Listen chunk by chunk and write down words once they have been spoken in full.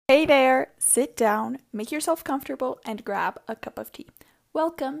Hey there, sit down, make yourself comfortable, and grab a cup of tea.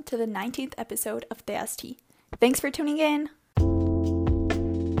 Welcome to the 19th episode of Thea's Tea. Thanks for tuning in.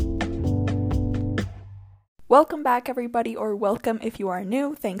 Welcome back, everybody, or welcome if you are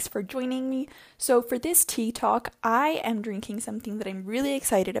new. Thanks for joining me. So for this tea talk, I am drinking something that I'm really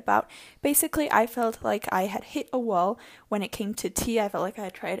excited about. Basically, I felt like I had hit a wall when it came to tea. I felt like I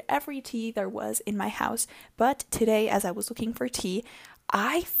had tried every tea there was in my house. But today, as I was looking for tea,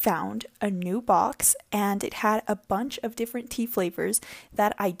 I found a new box and it had a bunch of different tea flavors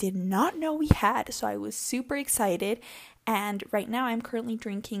that I did not know we had. So I was super excited. And right now I'm currently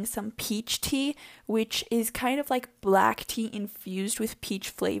drinking some peach tea, which is kind of like black tea infused with peach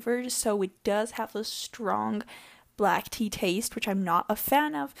flavors. So it does have a strong black tea taste, which I'm not a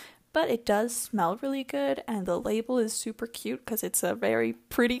fan of, but it does smell really good. And the label is super cute because it's a very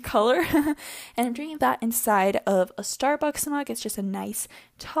pretty color. And I'm drinking that inside of a Starbucks mug. It's just a nice,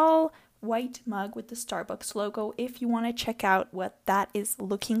 tall, white mug with the Starbucks logo. If you want to check out what that is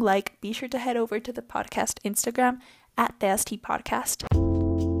looking like, be sure to head over to the podcast Instagram at Thea's Tea Podcast.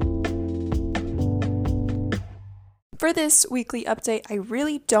 For this weekly update, I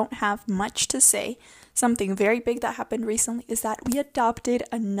really don't have much to say. Something very big that happened recently is that we adopted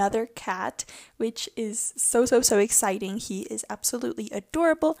another cat, which is so exciting. He is absolutely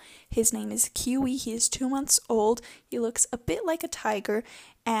adorable. His name is Kiwi. He is 2 months old. He looks a bit like a tiger.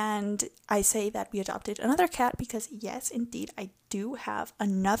 And I say that we adopted another cat because yes, indeed, I do have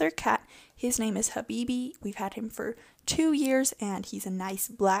another cat. His name is Habibi. We've had him for 2 years and he's a nice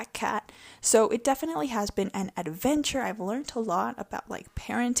black cat. So it definitely has been an adventure. I've learned a lot about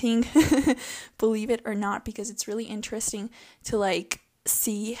parenting, believe it or not, because it's really interesting to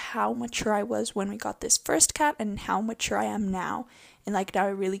see how mature I was when we got this first cat and how mature I am now. And now I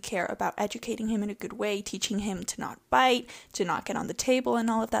really care about educating him in a good way, teaching him to not bite, to not get on the table and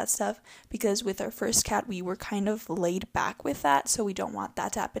all of that stuff. Because with our first cat, we were kind of laid back with that, so we don't want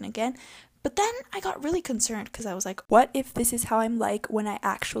that to happen again. But then I got really concerned because I was like, what if this is how I'm like when I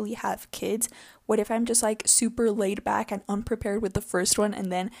actually have kids? What if I'm just super laid back and unprepared with the first one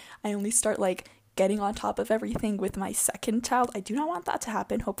and then I only start getting on top of everything with my second child? I do not want that to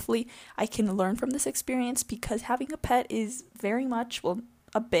happen. Hopefully I can learn from this experience because having a pet is very much,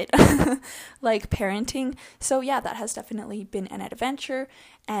 a bit like parenting. So yeah, that has definitely been an adventure,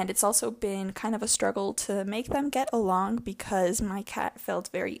 and it's also been kind of a struggle to make them get along because my cat felt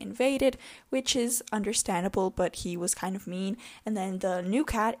very invaded, which is understandable, but he was kind of mean. And then the new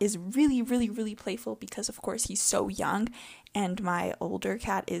cat is really playful because of course he's so young, and my older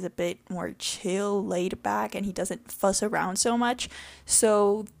cat is a bit more chill, laid back, and he doesn't fuss around so much.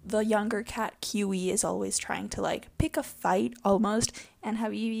 So the younger cat, Kiwi, is always trying to pick a fight almost, and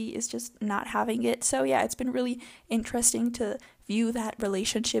Habibi is just not having it. So yeah, it's been really interesting to view that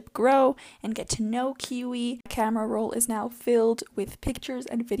relationship grow and get to know Kiwi. Camera roll is now filled with pictures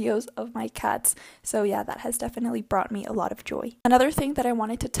and videos of my cats. So yeah, that has definitely brought me a lot of joy. Another thing that I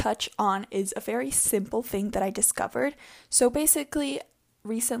wanted to touch on is a very simple thing that I discovered. So basically,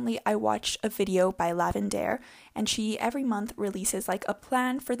 recently I watched a video by Lavender, and she every month releases a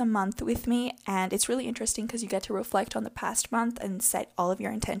plan for the month with me, and it's really interesting because you get to reflect on the past month and set all of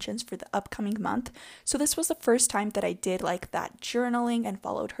your intentions for the upcoming month. So this was the first time that I did that journaling and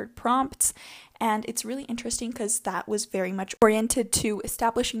followed her prompts, and it's really interesting because that was very much oriented to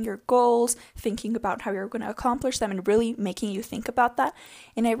establishing your goals, thinking about how you're going to accomplish them, and really making you think about that.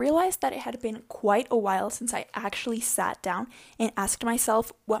 And I realized that it had been quite a while since I actually sat down and asked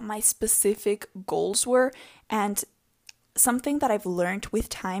myself what my specific goals were. And something that I've learned with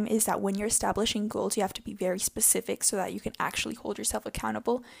time is that when you're establishing goals, you have to be very specific so that you can actually hold yourself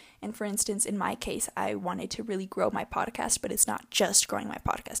accountable. And for instance, in my case, I wanted to really grow my podcast, but it's not just growing my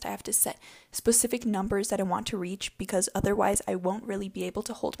podcast. I have to set specific numbers that I want to reach because otherwise I won't really be able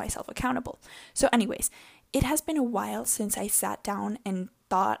to hold myself accountable. So anyways, it has been a while since I sat down and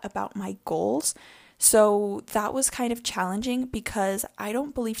thought about my goals. So that was kind of challenging because I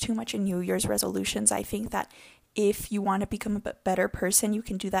don't believe too much in New Year's resolutions. I think that if you want to become a better person, you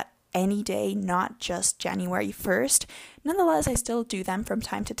can do that any day, not just January 1st. Nonetheless, I still do them from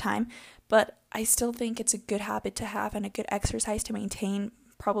time to time, but I still think it's a good habit to have and a good exercise to maintain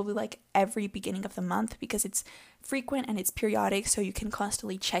probably every beginning of the month because it's frequent and it's periodic, so you can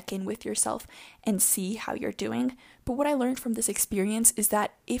constantly check in with yourself and see how you're doing. But what I learned from this experience is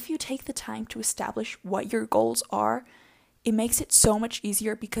that if you take the time to establish what your goals are, it makes it so much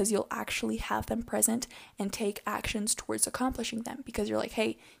easier because you'll actually have them present and take actions towards accomplishing them because you're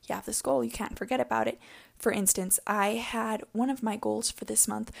hey, you have this goal, you can't forget about it. For instance, I had one of my goals for this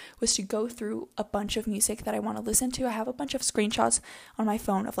month was to go through a bunch of music that I want to listen to. I have a bunch of screenshots on my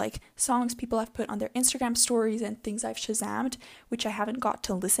phone of like songs people have put on their Instagram stories and things I've Shazammed, which I haven't got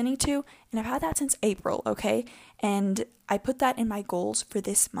to listening to. And I've had that since April, okay? And I put that in my goals for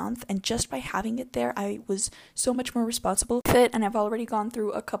this month. And just by having it there, I was so much more responsible with it. And I've already gone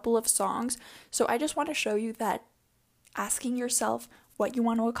through a couple of songs. So I just want to show you that asking yourself what you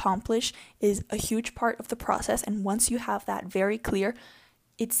want to accomplish is a huge part of the process, and once you have that very clear,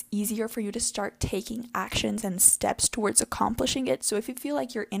 it's easier for you to start taking actions and steps towards accomplishing it. So if you feel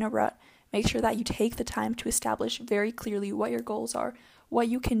like you're in a rut, make sure that you take the time to establish very clearly what your goals are, what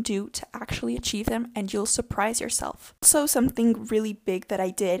you can do to actually achieve them, and you'll surprise yourself. Also, something really big that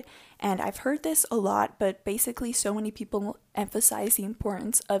I did, and I've heard this a lot, but basically so many people emphasize the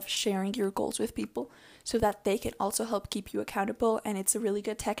importance of sharing your goals with people so that they can also help keep you accountable. And it's a really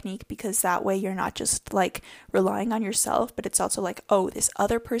good technique because that way you're not just like relying on yourself, but it's also like, oh, this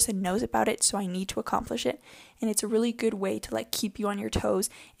other person knows about it, so I need to accomplish it. And it's a really good way to like keep you on your toes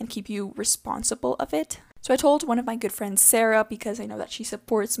and keep you responsible of it. So I told one of my good friends, Sarah, because I know that she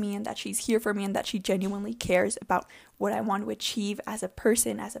supports me and that she's here for me and that she genuinely cares about what I want to achieve as a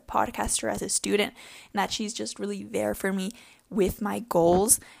person, as a podcaster, as a student, and that she's just really there for me with my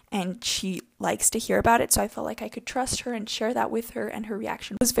goals, and she likes to hear about it. So I felt like I could trust her and share that with her, and her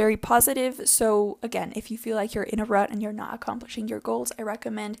reaction was very positive. So again, if you feel like you're in a rut and you're not accomplishing your goals, I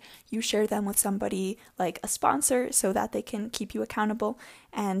recommend you share them with somebody like a sponsor so that they can keep you accountable,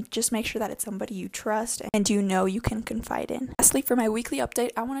 and just make sure that it's somebody you trust and you know you can confide in. Lastly, for my weekly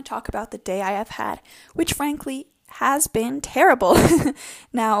update, I want to talk about the day I have had, which frankly has been terrible.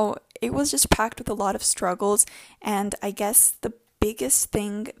 Now, it was just packed with a lot of struggles, and I guess the biggest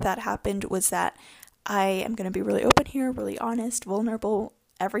thing that happened was that I am going to be really open here, really honest, vulnerable,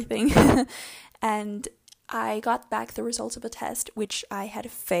 everything. And I got back the results of a test which I had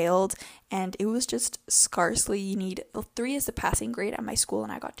failed, and it was just scarcely. You need 3 is the passing grade at my school,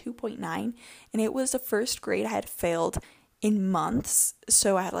 and I got 2.9, and it was the first grade I had failed in months.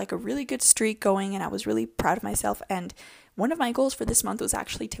 So I had like a really good streak going, and I was really proud of myself. And one of my goals for this month was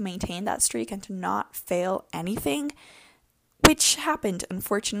actually to maintain that streak and to not fail anything, which happened,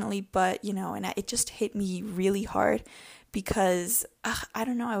 unfortunately. But and it just hit me really hard because I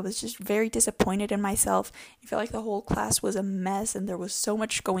don't know, I was just very disappointed in myself. I felt like the whole class was a mess and there was so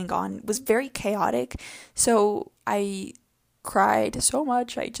much going on. It was very chaotic. So I cried so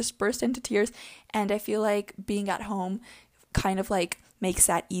much. I just burst into tears, and I feel like being at home kind of like makes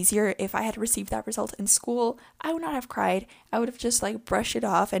that easier. If I had received that result in school, I would not have cried. I would have just like brushed it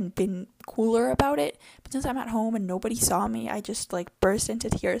off and been cooler about it. But since I'm at home and nobody saw me, I just like burst into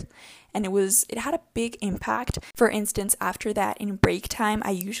tears, and it had a big impact. For instance, after that, in break time,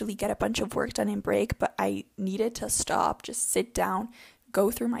 I usually get a bunch of work done in break, but I needed to stop, just sit down,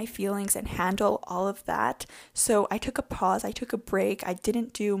 go through my feelings and handle all of that. So I took a pause, I took a break. I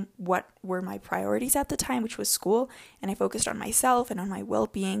didn't do what were my priorities at the time, which was school, and I focused on myself and on my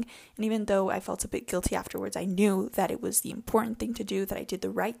well-being. And even though I felt a bit guilty afterwards, I knew that it was the important thing to do, that I did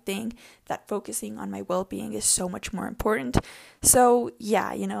the right thing, that focusing on my well-being is so much more important. So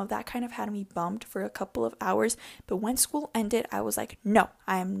yeah, that kind of had me bummed for a couple of hours. But when school ended, I was like, no,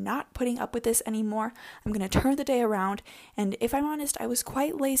 I am not putting up with this anymore. I'm going to turn the day around. And if I'm honest, I was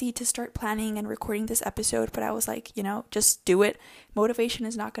quite lazy to start planning and recording this episode, but I was like, just do it. Motivation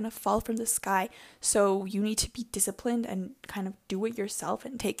is not going to fall from the sky, so you need to be disciplined and kind of do it yourself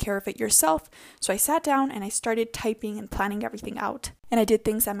and take care of it yourself. So I sat down and I started typing and planning everything out. And I did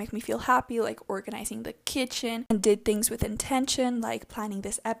things that make me feel happy, like organizing the kitchen, and did things with intention, like planning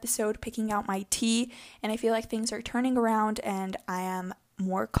this episode, picking out my tea. And I feel like things are turning around and I am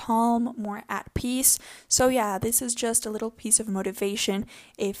more calm, more at peace. So yeah, this is just a little piece of motivation.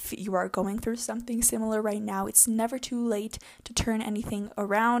 If you are going through something similar right now, it's never too late to turn anything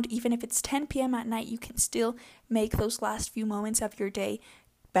around. Even if it's 10 p.m. at night, you can still make those last few moments of your day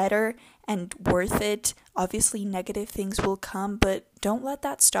better and worth it. Obviously, negative things will come, but don't let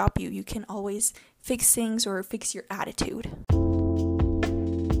that stop you. You can always fix things or fix your attitude.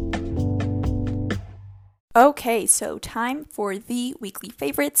 Okay, so time for the weekly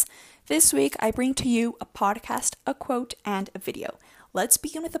favorites. This week, I bring to you a podcast, a quote, and a video. Let's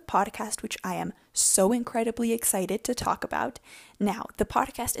begin with the podcast, which I am so incredibly excited to talk about. Now, the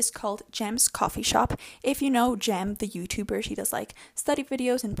podcast is called Jem's Coffee Shop. If you know Jem, the YouTuber, she does like study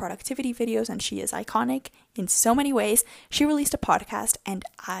videos and productivity videos, and she is iconic in so many ways. She released a podcast, and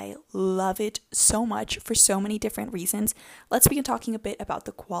I love it so much for so many different reasons. Let's begin talking a bit about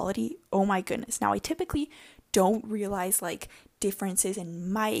the quality. Oh my goodness. Now, I typically don't realize like differences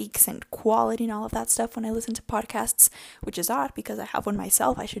in mics and quality and all of that stuff when I listen to podcasts, which is odd because I have one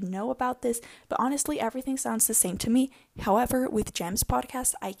myself. I should know about this, but honestly, everything sounds the same to me. However, with Gem's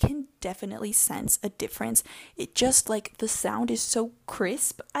podcast, I can definitely sense a difference. It just like the sound is so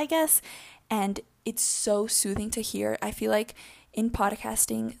crisp, I guess, and it's so soothing to hear. I feel like in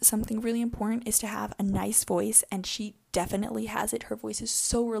podcasting, something really important is to have a nice voice, and she definitely has it. Her voice is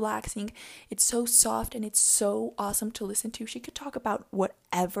so relaxing, it's so soft, and it's so awesome to listen to. She could talk about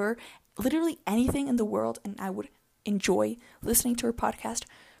whatever, literally anything in the world, and I would enjoy listening to her podcast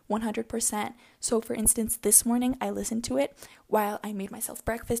 100%. So for instance, this morning I listened to it while I made myself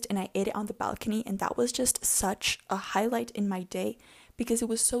breakfast and I ate it on the balcony, and that was just such a highlight in my day because it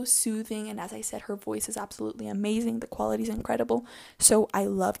was so soothing, and as I said, her voice is absolutely amazing. The quality is incredible, so I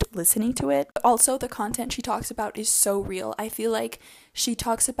loved listening to it. Also, the content she talks about is so real. I feel like she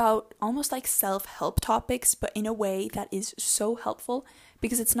talks about almost like self-help topics, but in a way that is so helpful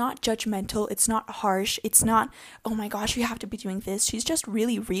because it's not judgmental, it's not harsh, it's not, oh my gosh, you have to be doing this. She's just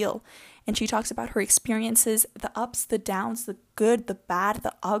really real, and she talks about her experiences, the ups, the downs, the good, the bad,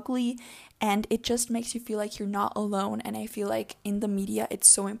 the ugly, and it just makes you feel like you're not alone. And I feel like in the media, it's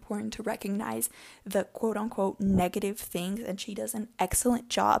so important to recognize the quote-unquote negative things, and she does an excellent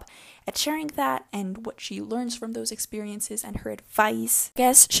job at sharing that and what she learns from those experiences and her advice. I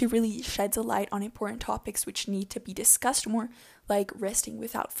guess she really sheds a light on important topics which need to be discussed more, like resting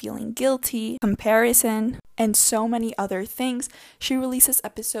without feeling guilty, comparison, and so many other things. She releases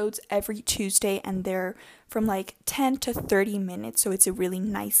episodes every Tuesday, and they're from like 10 to 30 minutes, so it's a really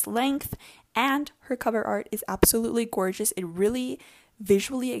nice length, and her cover art is absolutely gorgeous. It really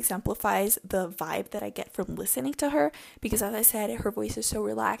visually exemplifies the vibe that I get from listening to her because, as I said, her voice is so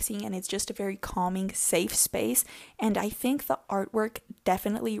relaxing and it's just a very calming, safe space, and I think the artwork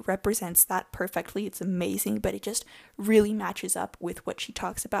definitely represents that perfectly. It's amazing, but it just really matches up with what she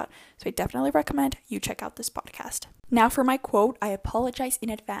talks about, so I definitely recommend you check out this podcast. Now for my quote. I apologize in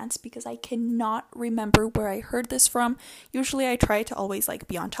advance because I cannot remember where I heard this from. Usually I try to always like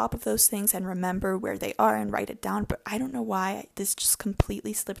be on top of those things and remember where they are and write it down, but I don't know why this just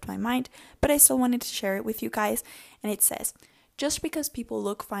completely slipped my mind, but I still wanted to share it with you guys. And it says, just because people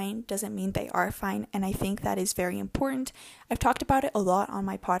look fine doesn't mean they are fine, and I think that is very important. I've talked about it a lot on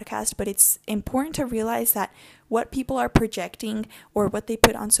my podcast, but it's important to realize that what people are projecting or what they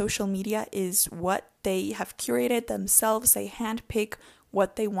put on social media is what they have curated themselves. They handpick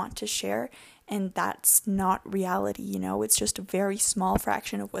what they want to share, and that's not reality, you know? It's just a very small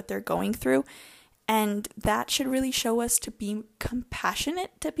fraction of what they're going through, and that should really show us to be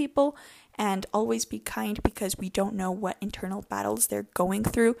compassionate to people and always be kind because we don't know what internal battles they're going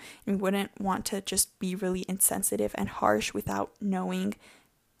through, and we wouldn't want to just be really insensitive and harsh without knowing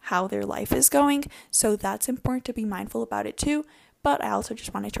how their life is going. So that's important to be mindful about it too. But I also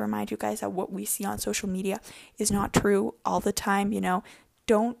just wanted to remind you guys that what we see on social media is not true all the time, you know.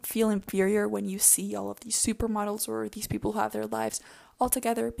 Don't feel inferior when you see all of these supermodels or these people who have their lives all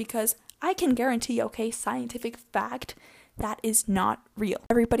together, because I can guarantee, okay, scientific fact, that is not real.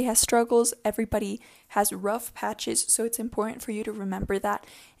 Everybody has struggles, everybody has rough patches, so it's important for you to remember that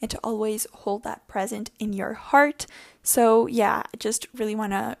and to always hold that present in your heart. So yeah, I just really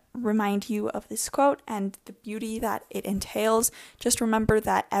want to remind you of this quote and the beauty that it entails. Just remember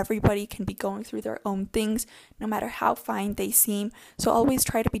that everybody can be going through their own things, no matter how fine they seem. So always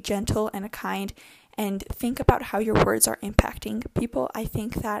try to be gentle and kind, and think about how your words are impacting people. I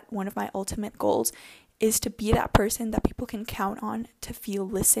think that one of my ultimate goals is to be that person that people can count on, to feel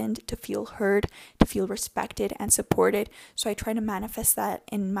listened, to feel heard, to feel respected and supported. So I try to manifest that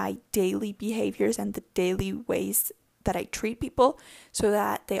in my daily behaviors and the daily ways that I treat people, so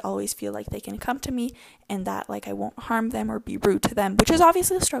that they always feel like they can come to me and that like I won't harm them or be rude to them, which is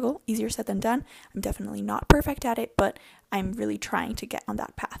obviously a struggle, easier said than done. I'm definitely not perfect at it, but I'm really trying to get on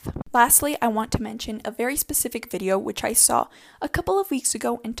that path. Lastly, I want to mention a very specific video which I saw a couple of weeks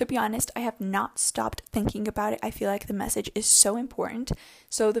ago, and to be honest, I have not stopped thinking about it. I feel like the message is so important.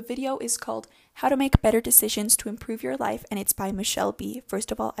 So the video is called How to Make Better Decisions to Improve Your Life, and it's by Michelle B.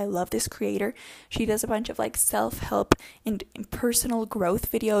 First of all, I love this creator. She does a bunch of like self-help and personal growth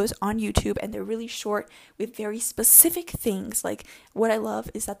videos on YouTube, and they're really short with very specific things. Like, what I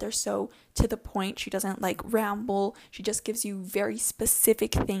love is that they're so to the point. She doesn't like ramble. She just gives you very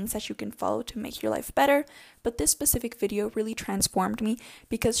specific things that you can follow to make your life better. But this specific video really transformed me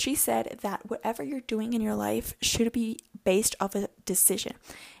because she said that whatever you're doing in your life should be based off a decision.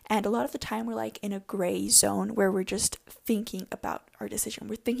 And a lot of the time we're like in a gray zone where we're just thinking about our decision.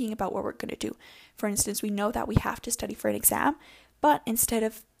 We're thinking about what we're going to do. For instance, we know that we have to study for an exam, but instead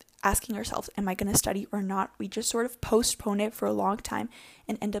of asking ourselves, am I going to study or not? We just sort of postpone it for a long time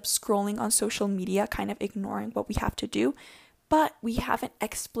and end up scrolling on social media, kind of ignoring what we have to do. But we haven't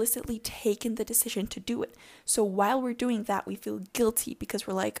explicitly taken the decision to do it. So while we're doing that, we feel guilty because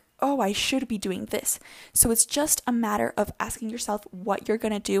we're like, oh, I should be doing this. So it's just a matter of asking yourself what you're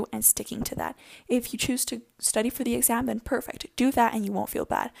going to do and sticking to that. If you choose to study for the exam, then perfect. Do that and you won't feel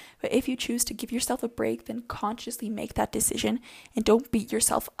bad. But if you choose to give yourself a break, then consciously make that decision and don't beat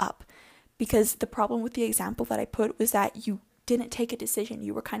yourself up. Because the problem with the example that I put was that you didn't take a decision.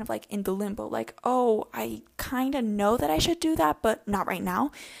 You were kind of like in the limbo, like, oh, I kind of know that I should do that, but not right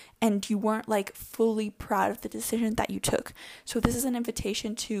now. And you weren't like fully proud of the decision that you took. So this is an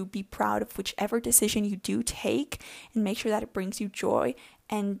invitation to be proud of whichever decision you do take and make sure that it brings you joy,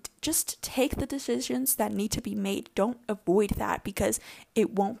 and just take the decisions that need to be made. Don't avoid that, because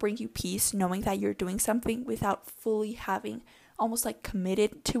it won't bring you peace knowing that you're doing something without fully having almost like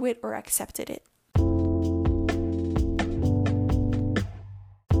committed to it or accepted it.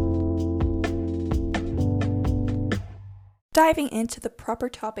 Diving into the proper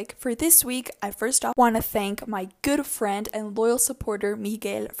topic for this week, I first off want to thank my good friend and loyal supporter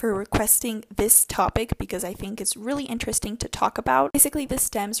Miguel for requesting this topic, because I think it's really interesting to talk about. Basically, this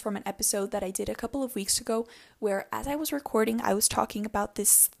stems from an episode that I did a couple of weeks ago where, as I was recording, I was talking about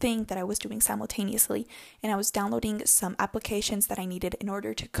this thing that I was doing simultaneously, and I was downloading some applications that I needed in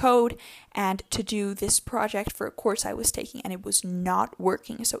order to code and to do this project for a course I was taking, and it was not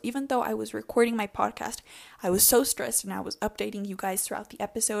working. So even though I was recording my podcast, I was so stressed, and I was updating you guys throughout the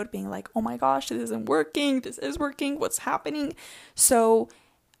episode being like, oh my gosh, this isn't working, this is working, what's happening? So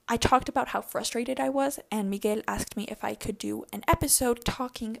I talked about how frustrated I was, and Miguel asked me if I could do an episode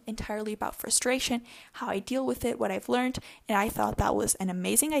talking entirely about frustration, how I deal with it, what I've learned, and I thought that was an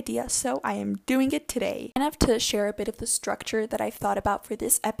amazing idea, so I am doing it today. And I have to share a bit of the structure that I've thought about for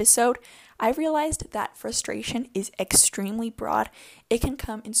this episode. I realized that frustration is extremely broad. It can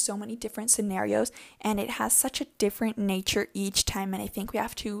come in so many different scenarios, and it has such a different nature each time, and I think we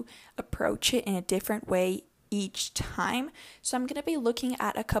have to approach it in a different way each time. So I'm going to be looking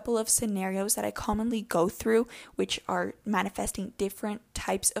at a couple of scenarios that I commonly go through, which are manifesting different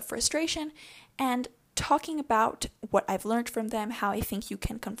types of frustration, and talking about what I've learned from them, how I think you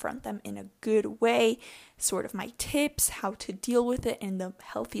can confront them in a good way, sort of my tips, how to deal with it in the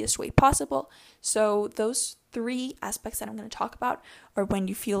healthiest way possible. So those 3 aspects that I'm going to talk about are when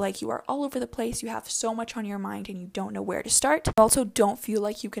you feel like you are all over the place, you have so much on your mind and you don't know where to start. You also don't feel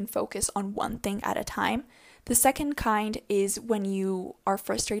like you can focus on one thing at a time. The second kind is when you are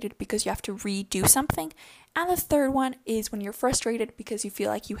frustrated because you have to redo something. And the third one is when you're frustrated because you feel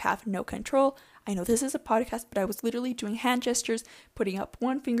like you have no control. I know this is a podcast, but I was literally doing hand gestures, putting up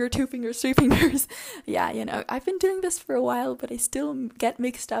 1 finger, 2 fingers, 3 fingers. Yeah, I've been doing this for a while, but I still get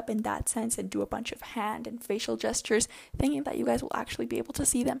mixed up in that sense and do a bunch of hand and facial gestures, thinking that you guys will actually be able to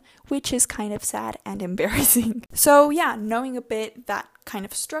see them, which is kind of sad and embarrassing. So yeah, knowing a bit that kind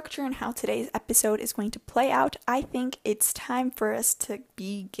of structure and how today's episode is going to play out, I think it's time for us to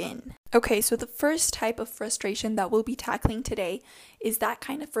begin. Okay, so the first type of frustration that we'll be tackling today is that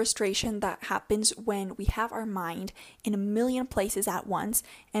kind of frustration that happens when we have our mind in a million places at once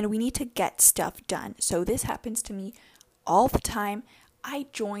and we need to get stuff done. So this happens to me all the time. I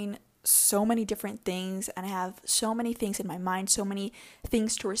join so many different things and I have so many things in my mind, so many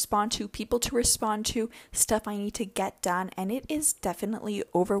things to respond to, people to respond to, stuff I need to get done, and it is definitely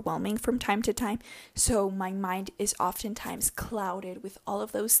overwhelming from time to time. So my mind is oftentimes clouded with all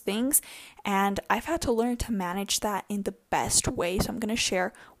of those things, and I've had to learn to manage that in the best way. So I'm going to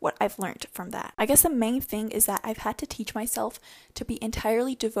share what I've learned from that. I guess the main thing is that I've had to teach myself to be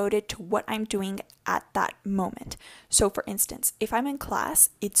entirely devoted to what I'm doing at that moment. So for instance, if I'm in class,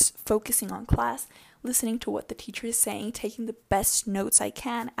 it's focusing on class, listening to what the teacher is saying, taking the best notes I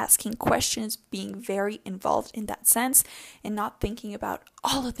can, asking questions, being very involved in that sense, and not thinking about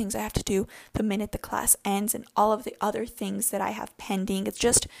all the things I have to do the minute the class ends and all of the other things that I have pending. It's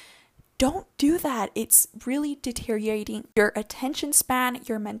just, don't do that. It's really deteriorating your attention span,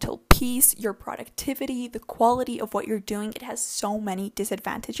 your mental peace, your productivity, the quality of what you're doing. It has so many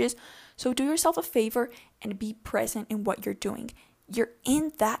disadvantages. So do yourself a favor and be present in what you're doing. You're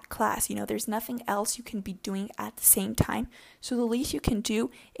in that class, there's nothing else you can be doing at the same time. So the least you can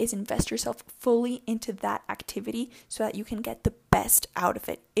do is invest yourself fully into that activity so that you can get the best out of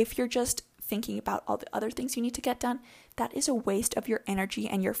it. If you're just thinking about all the other things you need to get done, that is a waste of your energy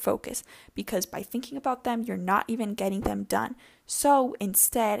and your focus, because by thinking about them, you're not even getting them done. So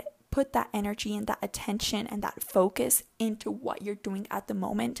instead, put that energy and that attention and that focus into what you're doing at the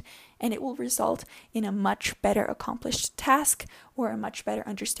moment, and it will result in a much better accomplished task or a much better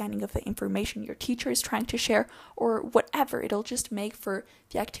understanding of the information your teacher is trying to share, or whatever. It'll just make for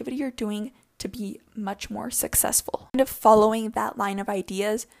the activity you're doing to be much more successful. Kind of following that line of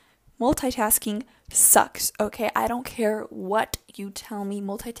ideas, multitasking sucks, okay? I don't care what you tell me,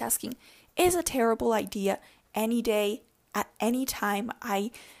 multitasking is a terrible idea any day, at any time.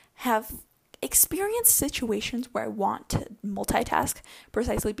 I have experienced situations where I want to multitask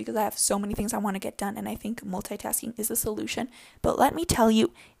precisely because I have so many things I want to get done, and I think multitasking is a solution. But let me tell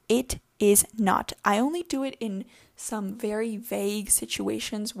you, it is not. I only do it in some very vague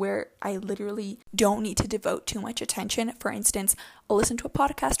situations where I literally don't need to devote too much attention. For instance, I'll listen to a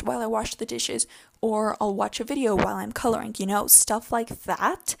podcast while I wash the dishes, or I'll watch a video while I'm coloring, stuff like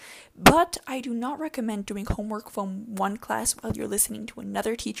that. But I do not recommend doing homework from one class while you're listening to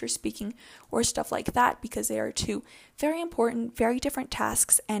another teacher speaking, or stuff like that, because they are two very important, very different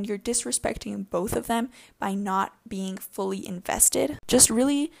tasks, and you're disrespecting both of them by not being fully invested. Just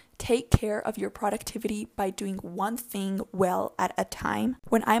really take care of your productivity by doing one thing well at a time.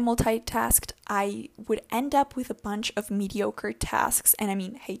 When I multitasked, I would end up with a bunch of mediocre tasks. And I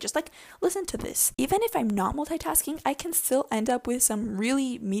mean, hey, just listen to this. Even if I'm not multitasking, I can still end up with some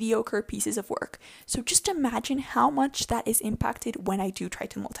really mediocre pieces of work. So just imagine how much that is impacted when I do try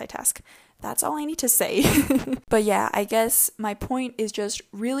to multitask. That's all I need to say. But yeah, I guess my point is just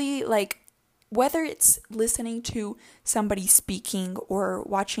really whether it's listening to somebody speaking or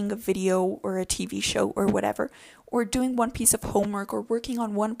watching a video or a TV show or whatever, or doing one piece of homework or working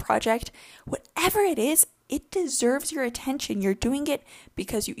on one project, whatever it is, it deserves your attention. You're doing it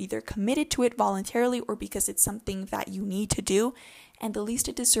because you either committed to it voluntarily or because it's something that you need to do. And the least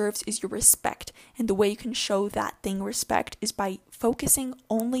it deserves is your respect. And the way you can show that thing respect is by focusing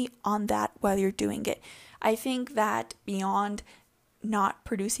only on that while you're doing it. I think that beyond not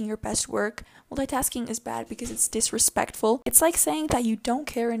producing your best work, multitasking is bad because it's disrespectful. It's like saying that you don't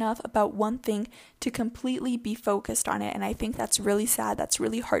care enough about one thing to completely be focused on it, and I think that's really sad. That's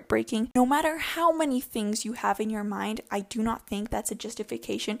really heartbreaking. No matter how many things you have in your mind, I do not think that's a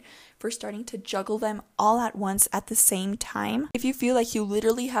justification for starting to juggle them all at once at the same time. If you feel like you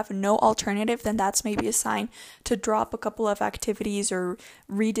literally have no alternative, then that's maybe a sign to drop a couple of activities or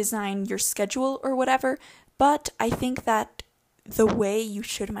redesign your schedule or whatever. But I think that the way you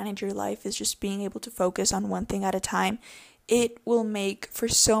should manage your life is just being able to focus on one thing at a time. It will make for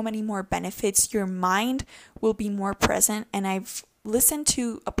so many more benefits. Your mind will be more present. And I've listened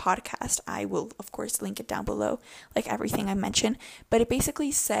to a podcast. I will, of course, link it down below, like everything I mentioned. But it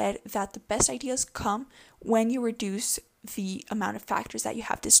basically said that the best ideas come when you reduce the amount of factors that you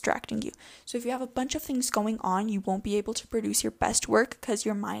have distracting you. So if you have a bunch of things going on, you won't be able to produce your best work because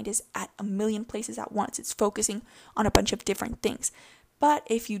your mind is at a million places at once. It's focusing on a bunch of different things. But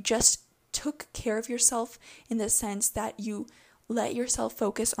if you just took care of yourself in the sense that you let yourself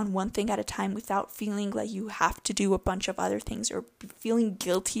focus on one thing at a time without feeling like you have to do a bunch of other things or feeling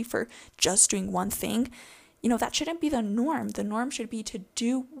guilty for just doing one thing, that shouldn't be the norm. The norm should be to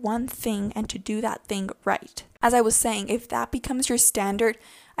do one thing and to do that thing right. As I was saying, if that becomes your standard,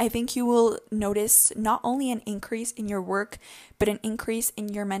 I think you will notice not only an increase in your work, but an increase in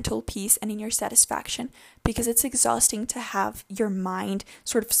your mental peace and in your satisfaction, because it's exhausting to have your mind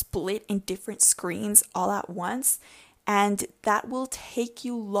sort of split in different screens all at once. And that will take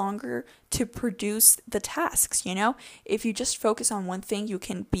you longer to produce the tasks, If you just focus on one thing, you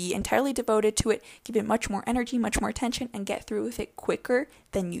can be entirely devoted to it, give it much more energy, much more attention, and get through with it quicker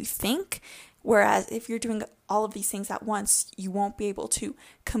than you think. Whereas if you're doing all of these things at once, you won't be able to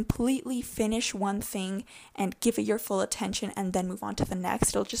completely finish one thing and give it your full attention and then move on to the next.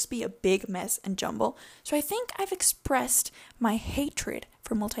 It'll just be a big mess and jumble. So I think I've expressed my hatred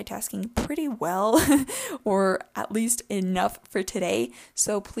for multitasking pretty well, or at least enough for today.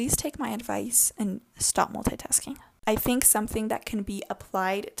 So please take my advice and stop multitasking. I think something that can be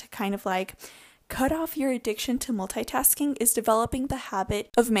applied to kind of cut off your addiction to multitasking is developing the habit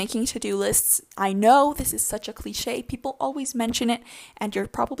of making to-do lists. I know this is such a cliche. People always mention it, and you're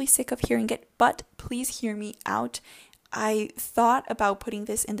probably sick of hearing it, but please hear me out. I thought about putting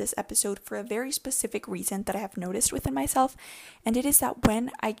this in this episode for a very specific reason that I have noticed within myself, and it is that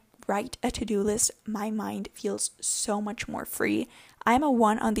when I write a to-do list, my mind feels so much more free. I'm a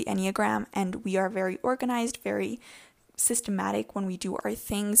 1 on the Enneagram, and we are very organized, very systematic when we do our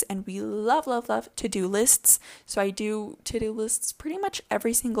things, and we love to-do lists. So I do to-do lists pretty much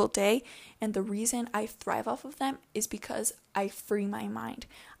every single day, and the reason I thrive off of them is because I free my mind.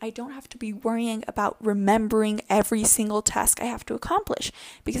 I don't have to be worrying about remembering every single task I have to accomplish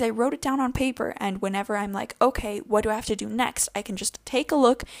because I wrote it down on paper, and whenever I'm like, okay, what do I have to do next? I can just take a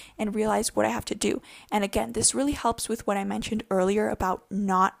look and realize what I have to do. And again, this really helps with what I mentioned earlier about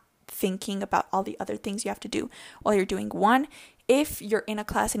not thinking about all the other things you have to do while you're doing one. If you're in a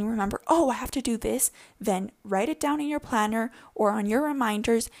class and you remember, oh, I have to do this, then write it down in your planner or on your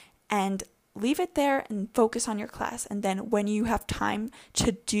reminders and leave it there and focus on your class. And then when you have time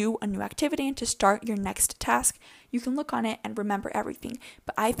to do a new activity and to start your next task, you can look on it and remember everything.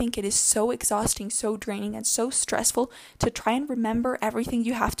 But I think it is so exhausting, so draining, and so stressful to try and remember everything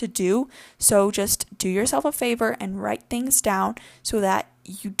you have to do. So just do yourself a favor and write things down so that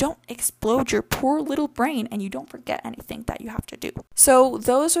you don't explode your poor little brain and you don't forget anything that you have to do. So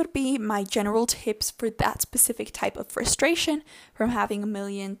those would be my general tips for that specific type of frustration from having a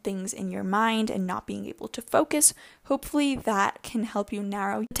million things in your mind and not being able to focus. Hopefully that can help you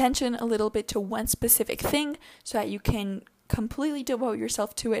narrow attention a little bit to one specific thing so that you can completely devote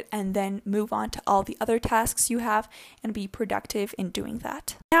yourself to it and then move on to all the other tasks you have and be productive in doing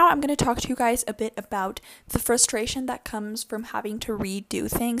that. Now I'm going to talk to you guys a bit about the frustration that comes from having to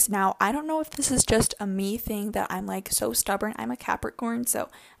redo things. Now, I don't know if this is just a me thing that I'm like so stubborn. I'm a Capricorn, so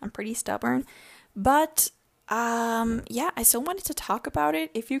I'm pretty stubborn. But I still wanted to talk about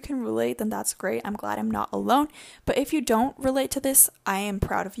it. If you can relate, then that's great. I'm glad I'm not alone. But if you don't relate to this, I am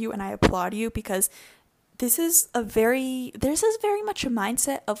proud of you and I applaud you because this is very much a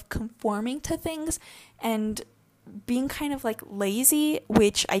mindset of conforming to things and being kind of like lazy,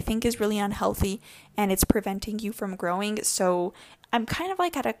 which I think is really unhealthy and it's preventing you from growing. So I'm kind of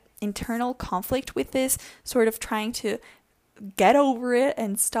like at an internal conflict with this, sort of trying to get over it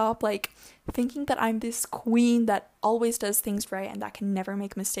and stop like thinking that I'm this queen that always does things right and that can never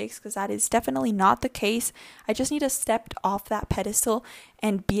make mistakes, because that is definitely not the case. I just need to step off that pedestal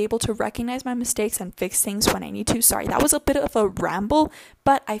and be able to recognize my mistakes and fix things when I need to. Sorry, that was a bit of a ramble,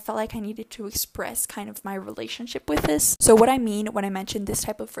 but I felt like I needed to express kind of my relationship with this. So what I mean when I mention this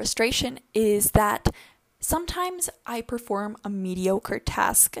type of frustration is that sometimes I perform a mediocre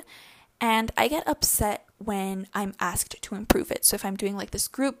task and I get upset when I'm asked to improve it. So if I'm doing like this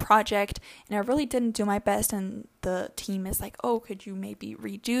group project and I really didn't do my best and the team is like, oh, could you maybe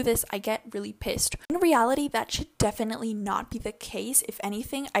redo this? I get really pissed. In reality, that should definitely not be the case. If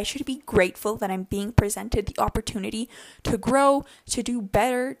anything, I should be grateful that I'm being presented the opportunity to grow, to do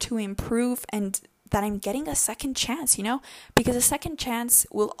better, to improve, and that I'm getting a second chance, because a second chance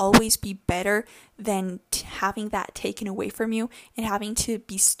will always be better than having that taken away from you and having to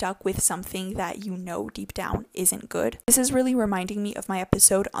be stuck with something that you know deep down isn't good. This is really reminding me of my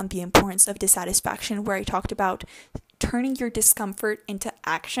episode on the importance of dissatisfaction, where I talked about turning your discomfort into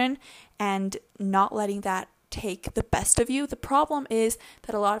action and not letting that take the best of you. The problem is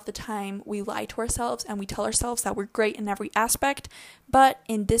that a lot of the time we lie to ourselves and we tell ourselves that we're great in every aspect. But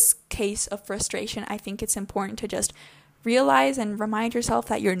in this case of frustration, I think it's important to just realize and remind yourself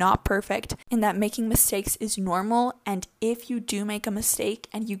that you're not perfect and that making mistakes is normal. And if you do make a mistake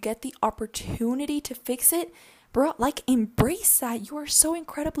and you get the opportunity to fix it, bro, like embrace that. You are so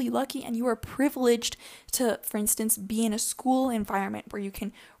incredibly lucky and you are privileged to, for instance, be in a school environment where you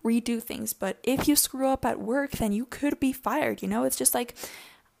can redo things. But if you screw up at work, then you could be fired. It's just like,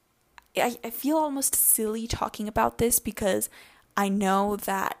 I feel almost silly talking about this because I know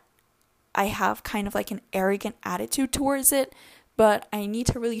that I have kind of like an arrogant attitude towards it, but I need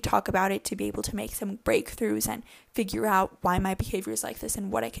to really talk about it to be able to make some breakthroughs and figure out why my behavior is like this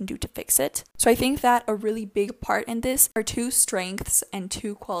and what I can do to fix it. So I think that a really big part in this are two strengths and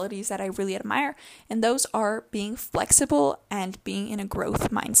two qualities that I really admire, and those are being flexible and being in a growth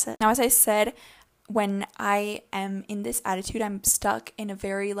mindset. Now, as I said, when I am in this attitude, I'm stuck in a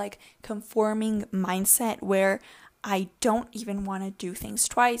very like conforming mindset where I don't even want to do things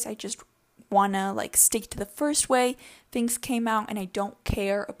twice. I just want to like stick to the first way things came out and I don't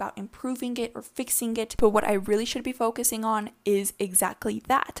care about improving it or fixing it. But what I really should be focusing on is exactly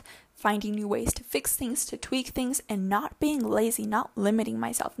that. Finding new ways to fix things, to tweak things, and not being lazy, not limiting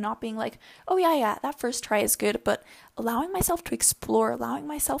myself, not being like, oh yeah, that first try is good, but allowing myself to explore, allowing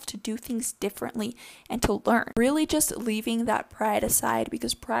myself to do things differently and to learn. Really just leaving that pride aside,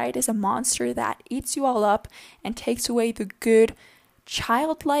 because pride is a monster that eats you all up and takes away the good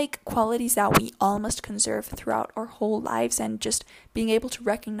childlike qualities that we all must conserve throughout our whole lives, and just being able to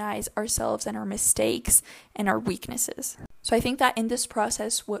recognize ourselves and our mistakes and our weaknesses. So I think that in this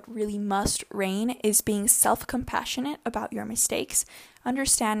process, what really must reign is being self-compassionate about your mistakes,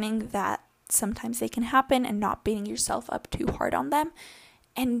 understanding that sometimes they can happen and not beating yourself up too hard on them.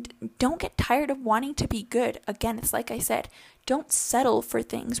 And don't get tired of wanting to be good. Again, it's like I said, don't settle for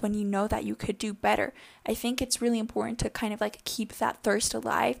things when you know that you could do better. I think it's really important to kind of like keep that thirst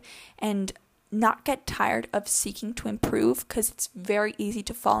alive and not get tired of seeking to improve, because it's very easy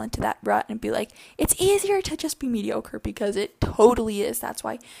to fall into that rut and be like, it's easier to just be mediocre, because it totally is. That's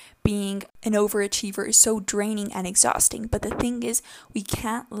why being an overachiever is so draining and exhausting. But the thing is, we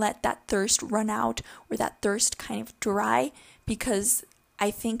can't let that thirst run out or that thirst kind of dry, because I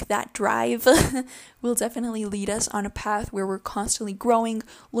think that drive will definitely lead us on a path where we're constantly growing,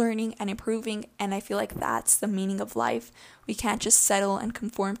 learning, and improving. And I feel like that's the meaning of life. We can't just settle and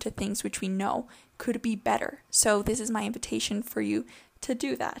conform to things which we know could be better. So this is my invitation for you to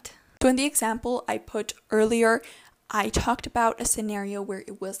do that. So in the example I put earlier, I talked about a scenario where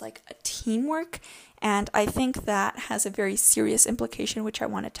it was like a teamwork, and I think that has a very serious implication which I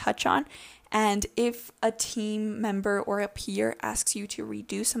want to touch on. And if a team member or a peer asks you to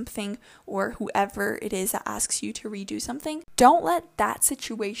redo something, or whoever it is that asks you to redo something, don't let that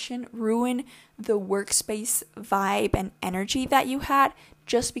situation ruin the workspace vibe and energy that you had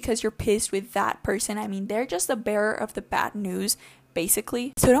just because you're pissed with that person. I mean, they're just the bearer of the bad news,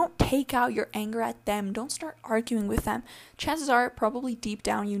 basically. So don't take out your anger at them. Don't start arguing with them. Chances are, probably deep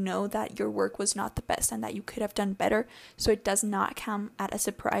down, you know that your work was not the best and that you could have done better. So it does not come at a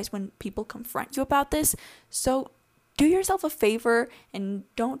surprise when people confront you about this. So do yourself a favor and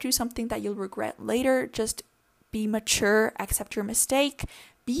don't do something that you'll regret later. Just be mature, accept your mistake,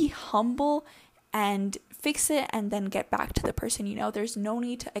 be humble, and fix it, and then get back to the person. You know, there's no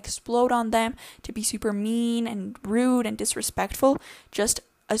need to explode on them, to be super mean and rude and disrespectful. Just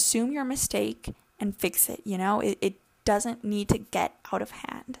assume your mistake and fix it. You know, it doesn't need to get out of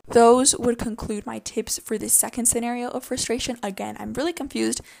hand. Those would conclude my tips for this second scenario of frustration. Again, I'm really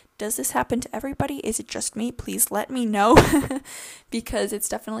confused. Does this happen to everybody? Is it just me? Please let me know because it's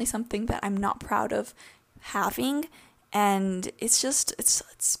definitely something that I'm not proud of having. And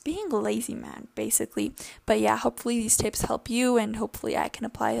it's being lazy, man, basically. But yeah, hopefully these tips help you, and hopefully I can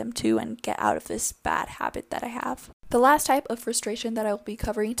apply them too and get out of this bad habit that I have. The last type of frustration that I will be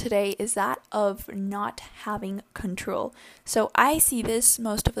covering today is that of not having control. So I see this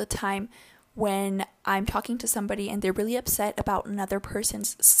most of the time when I'm talking to somebody and they're really upset about another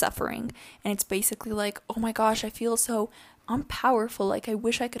person's suffering. And it's basically like, oh my gosh, I feel so unpowerful. Like, I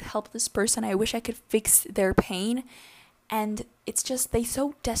wish I could help this person. I wish I could fix their pain. And it's just, they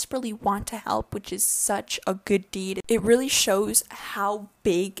so desperately want to help, which is such a good deed. It really shows how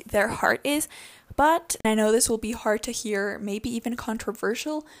big their heart is. But I know this will be hard to hear, maybe even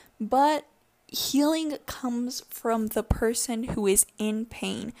controversial, but healing comes from the person who is in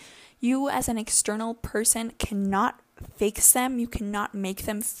pain. You as an external person cannot fix them. You cannot make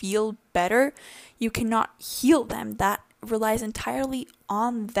them feel better. You cannot heal them. That relies entirely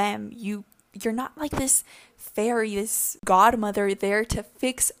on them. You're not like this fairy, this godmother there to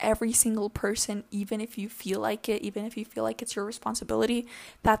fix every single person, even if you feel like it, even if you feel like it's your responsibility.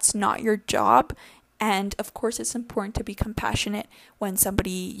 That's not your job. And of course, it's important to be compassionate when somebody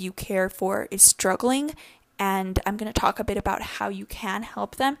you care for is struggling. And I'm going to talk a bit about how you can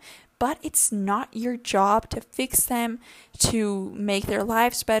help them. But it's not your job to fix them, to make their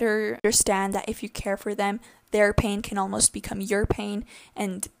lives better. Understand that if you care for them, their pain can almost become your pain,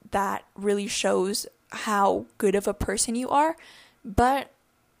 and that really shows how good of a person you are. But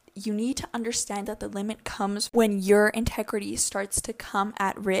you need to understand that the limit comes when your integrity starts to come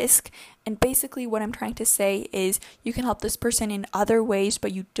at risk. And basically what I'm trying to say is, you can help this person in other ways,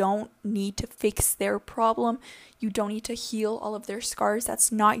 but you don't need to fix their problem. You don't need to heal all of their scars.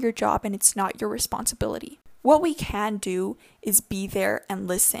 That's not your job, and it's not your responsibility. What we can do is be there and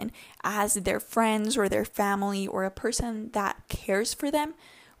listen as their friends or their family or a person that cares for them.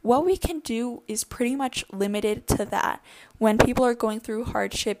 What we can do is pretty much limited to that. When people are going through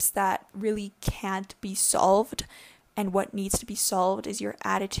hardships that really can't be solved, and what needs to be solved is your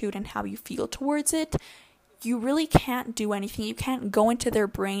attitude and how you feel towards it, you really can't do anything. You can't go into their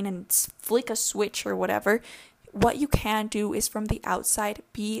brain and flick a switch or whatever. What you can do is, from the outside,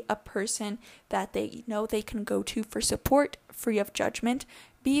 be a person that they know they can go to for support, free of judgment.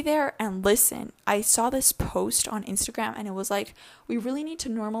 be there and listen. I saw this post on Instagram and it was like, we really need to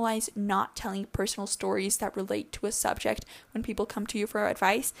normalize not telling personal stories that relate to a subject when people come to you for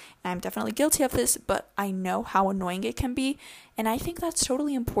advice. And I'm definitely guilty of this, but I know how annoying it can be. And I think that's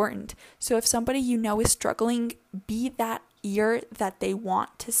totally important. So if somebody you know is struggling, be that ear that they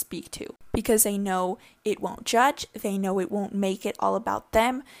want to speak to, because they know it won't judge, they know it won't make it all about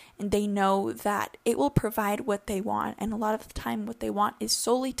them, and they know that it will provide what they want. And a lot of the time what they want is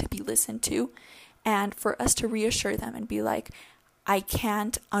solely to be listened to, and for us to reassure them and be like, I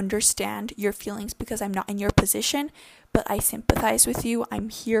can't understand your feelings because I'm not in your position, but I sympathize with you, I'm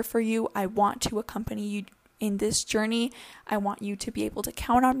here for you, I want to accompany you in this journey, I want you to be able to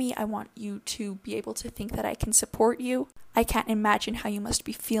count on me, I want you to be able to think that I can support you. I can't imagine how you must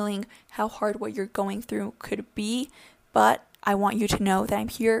be feeling, how hard what you're going through could be, but I want you to know that I'm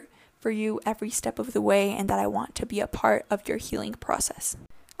here for you every step of the way and that I want to be a part of your healing process.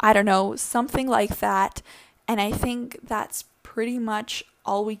 I don't know, something like that. And I think that's pretty much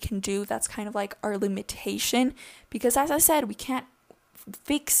all we can do. That's kind of like our limitation, because as I said, we can't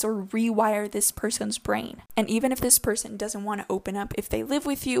fix or rewire this person's brain. And even if this person doesn't want to open up, if they live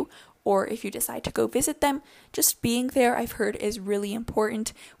with you or if you decide to go visit them, just being there, I've heard, is really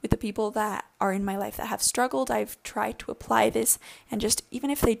important. With the people that are in my life that have struggled, I've tried to apply this, and just even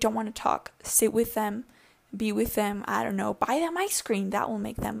if they don't want to talk, sit with them, be with them, I don't know, buy them ice cream, that will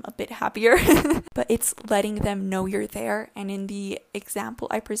make them a bit happier. But it's letting them know you're there. And in the example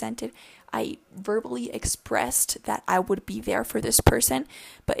I presented, I verbally expressed that I would be there for this person.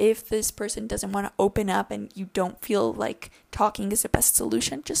 But if this person doesn't want to open up and you don't feel like talking is the best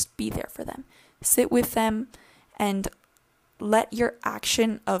solution, just be there for them. Sit with them and let your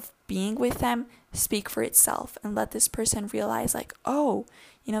action of being with them speak for itself, and let this person realize like, oh,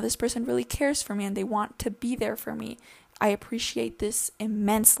 this person really cares for me and they want to be there for me. I appreciate this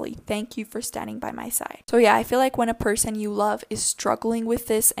immensely. Thank you for standing by my side. So yeah, I feel like when a person you love is struggling with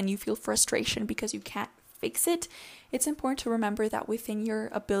this and you feel frustration because you can't fix it, it's important to remember that within your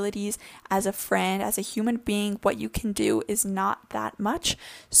abilities as a friend, as a human being, what you can do is not that much.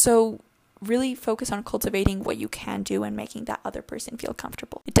 So really focus on cultivating what you can do and making that other person feel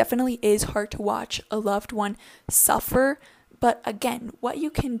comfortable. It definitely is hard to watch a loved one suffer, but again, what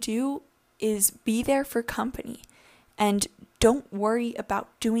you can do is be there for company, and don't worry about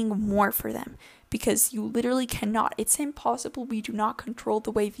doing more for them, because you literally cannot. It's impossible. We do not control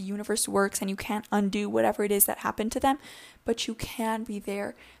the way the universe works, and you can't undo whatever it is that happened to them, but you can be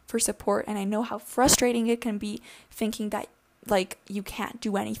there for support. And I know how frustrating it can be thinking that like you can't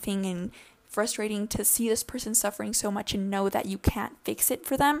do anything, and frustrating to see this person suffering so much and know that you can't fix it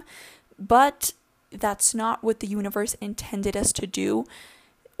for them. But that's not what the universe intended us to do,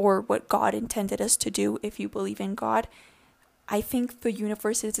 or what God intended us to do if you believe in God. I think the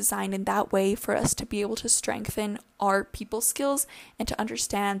universe is designed in that way for us to be able to strengthen our people skills and to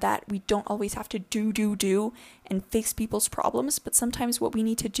understand that we don't always have to do and fix people's problems, but sometimes what we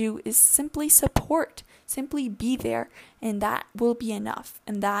need to do is simply support, simply be there, and that will be enough,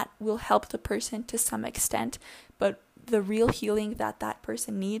 and that will help the person to some extent. But the real healing that that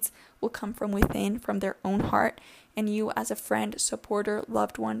person needs will come from within, from their own heart, and you as a friend, supporter,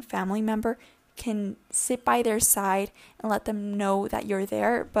 loved one, family member can sit by their side and let them know that you're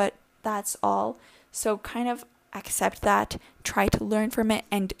there, but that's all. So kind of accept that, try to learn from it,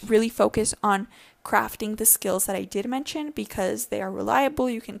 and really focus on crafting the skills that I did mention, because they are reliable,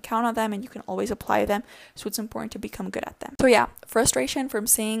 you can count on them, and you can always apply them. So it's important to become good at them. So yeah, frustration from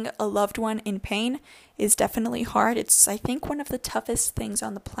seeing a loved one in pain is definitely hard. It's, I think, one of the toughest things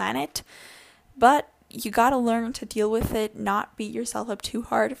on the planet, but you gotta learn to deal with it, not beat yourself up too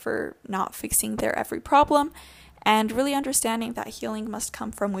hard for not fixing their every problem, and really understanding that healing must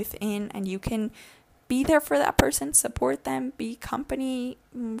come from within, and you can be there for that person, support them, be company,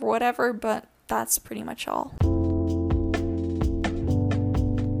 whatever, but that's pretty much all.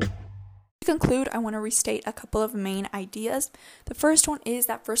 To conclude, I want to restate a couple of main ideas. The first one is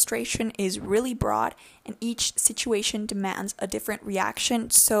that frustration is really broad and each situation demands a different reaction.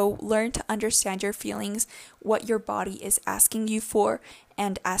 So learn to understand your feelings, what your body is asking you for,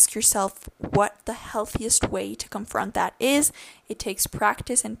 and ask yourself what the healthiest way to confront that is. It takes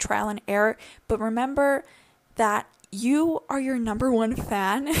practice and trial and error, but remember that you are your number one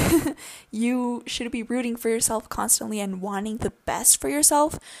fan. You should be rooting for yourself constantly and wanting the best for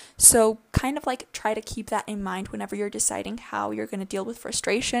yourself. So kind of like try to keep that in mind whenever you're deciding how you're going to deal with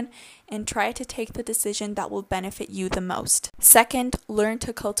frustration, and try to take the decision that will benefit you the most. Second, learn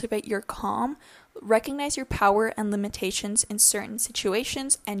to cultivate your calm. recognize your power and limitations in certain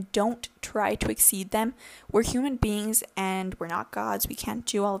situations and don't try to exceed them. We're human beings and we're not gods. We can't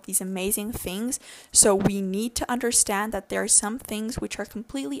do all of these amazing things. So we need to understand that there are some things which are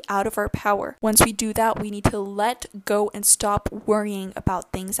completely out of our power. Once we do that, we need to let go and stop worrying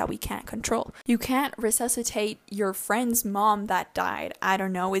about things that we can't control. You can't resuscitate your friend's mom that died. I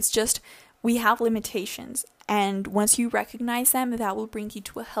don't know. It's just we have limitations. And once you recognize them, that will bring you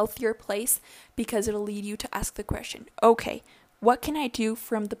to a healthier place because it'll lead you to ask the question, okay, what can I do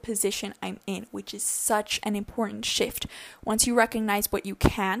from the position I'm in, which is such an important shift. Once you recognize what you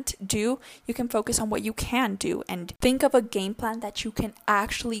can't do, you can focus on what you can do and think of a game plan that you can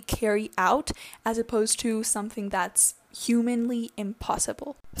actually carry out as opposed to something that's humanly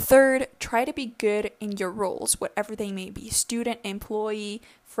impossible. Third, try to be good in your roles, whatever they may be, student, employee,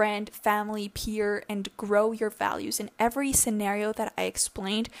 friend, family, peer, and grow your values. In every scenario that I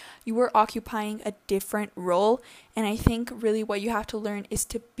explained, you were occupying a different role, and I think really what you have to learn is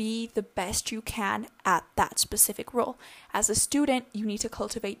to be the best you can at that specific role. As a student, you need to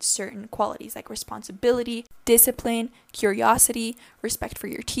cultivate certain qualities like responsibility, discipline, curiosity, respect for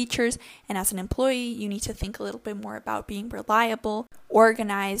your teachers, and as an employee, you need to think a little bit more about being reliable,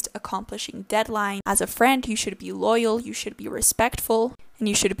 organized, accomplishing deadlines. As a friend, you should be loyal, you should be respectful, and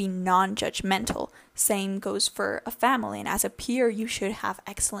you should be non-judgmental. Same goes for a family. And as a peer, you should have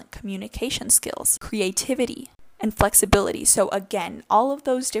excellent communication skills, creativity, and flexibility. So again, all of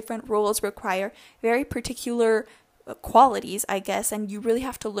those different roles require very particular qualities, I guess, and you really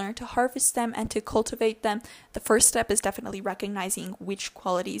have to learn to harvest them and to cultivate them. The first step is definitely recognizing which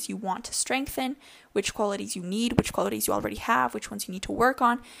qualities you want to strengthen, which qualities you need, which qualities you already have, which ones you need to work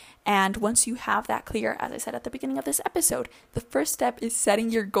on. And once you have that clear, as I said at the beginning of this episode, the first step is setting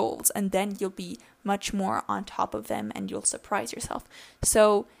your goals, and then you'll be much more on top of them and you'll surprise yourself.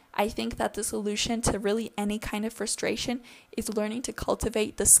 So I think that the solution to really any kind of frustration is learning to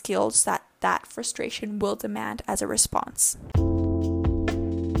cultivate the skills that frustration will demand as a response.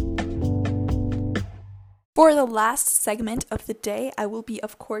 For the last segment of the day, I will be,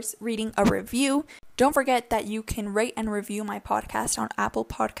 of course, reading a review. Don't forget that you can rate and review my podcast on Apple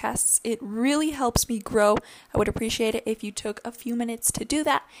Podcasts. It really helps me grow. I would appreciate it if you took a few minutes to do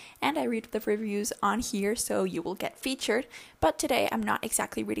that. And I read the reviews on here, so you will get featured. But today, I'm not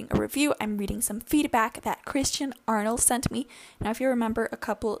exactly reading a review. I'm reading some feedback that Christian Arnold sent me. Now, if you remember a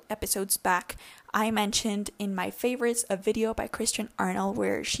couple episodes back, I mentioned in my favorites a video by Christian Arnold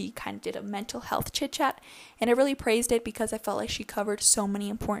where she kind of did a mental health chit chat, and I really praised it because I felt like she covered so many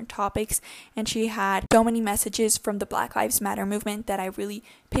important topics and she had so many messages from the Black Lives Matter movement that I really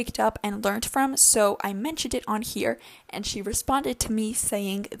picked up and learned from. So I mentioned it on here and she responded to me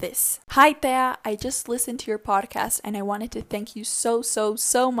saying this: "Hi Thea, I just listened to your podcast and I wanted to thank you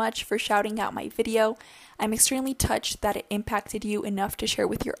so much for shouting out my video. I'm extremely touched that it impacted you enough to share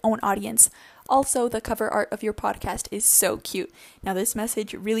with your own audience. Also, the cover art of your podcast is so cute." Now, this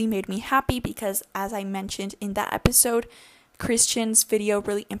message really made me happy because, as I mentioned in that episode, Christian's video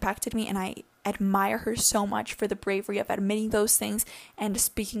really impacted me and I admire her so much for the bravery of admitting those things and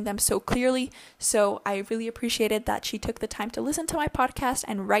speaking them so clearly. So I really appreciated that she took the time to listen to my podcast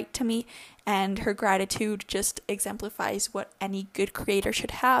and write to me, and her gratitude just exemplifies what any good creator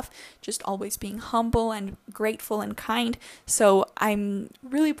should have, just always being humble and grateful and kind. So I'm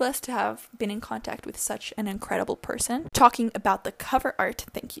really blessed to have been in contact with such an incredible person. Talking about the cover art,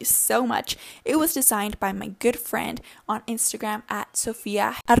 thank you so much. It was designed by my good friend on Instagram at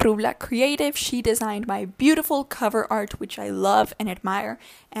Sofia Arrubla Creative. She designed my beautiful cover art, which I love and admire,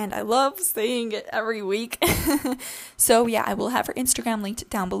 and I love saying it every week. So yeah, I will have her Instagram linked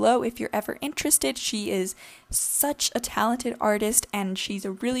down below if you're ever interested. She is such a talented artist and she's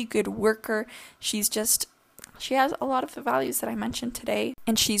a really good worker. She has a lot of the values that I mentioned today,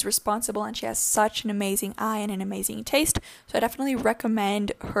 and she's responsible and she has such an amazing eye and an amazing taste. So I definitely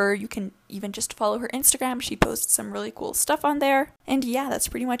recommend her. You can even just follow her Instagram. She posts some really cool stuff on there. And yeah, that's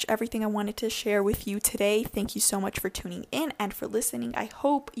pretty much everything I wanted to share with you today. Thank you so much for tuning in and for listening. I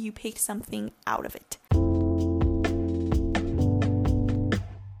hope you picked something out of it.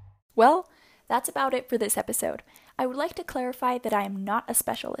 Well, that's about it for this episode. I would like to clarify that I am not a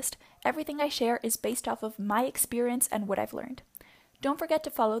specialist. Everything I share is based off of my experience and what I've learned. Don't forget to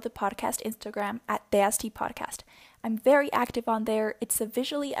follow the podcast Instagram at TheasT Podcast. I'm very active on there. It's a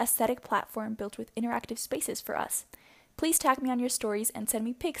visually aesthetic platform built with interactive spaces for us. Please tag me on your stories and send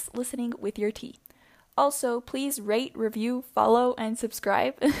me pics listening with your tea. Also, please rate, review, follow, and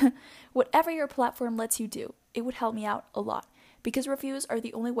subscribe. Whatever your platform lets you do, it would help me out a lot, because reviews are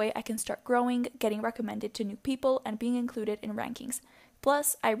the only way I can start growing, getting recommended to new people, and being included in rankings.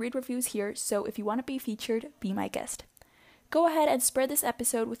 Plus, I read reviews here, so if you want to be featured, be my guest. Go ahead and spread this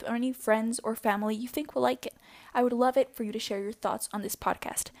episode with any friends or family you think will like it. I would love it for you to share your thoughts on this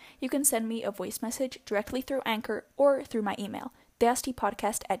podcast. You can send me a voice message directly through Anchor or through my email,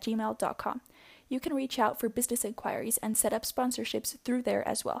 theastipodcast@gmail.com. You can reach out for business inquiries and set up sponsorships through there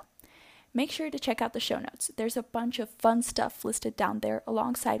as well. Make sure to check out the show notes. There's a bunch of fun stuff listed down there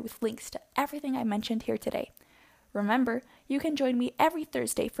alongside with links to everything I mentioned here today. Remember, you can join me every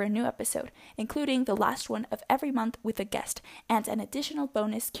Thursday for a new episode, including the last one of every month with a guest and an additional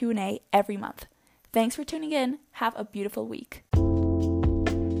bonus Q&A every month. Thanks for tuning in. Have a beautiful week.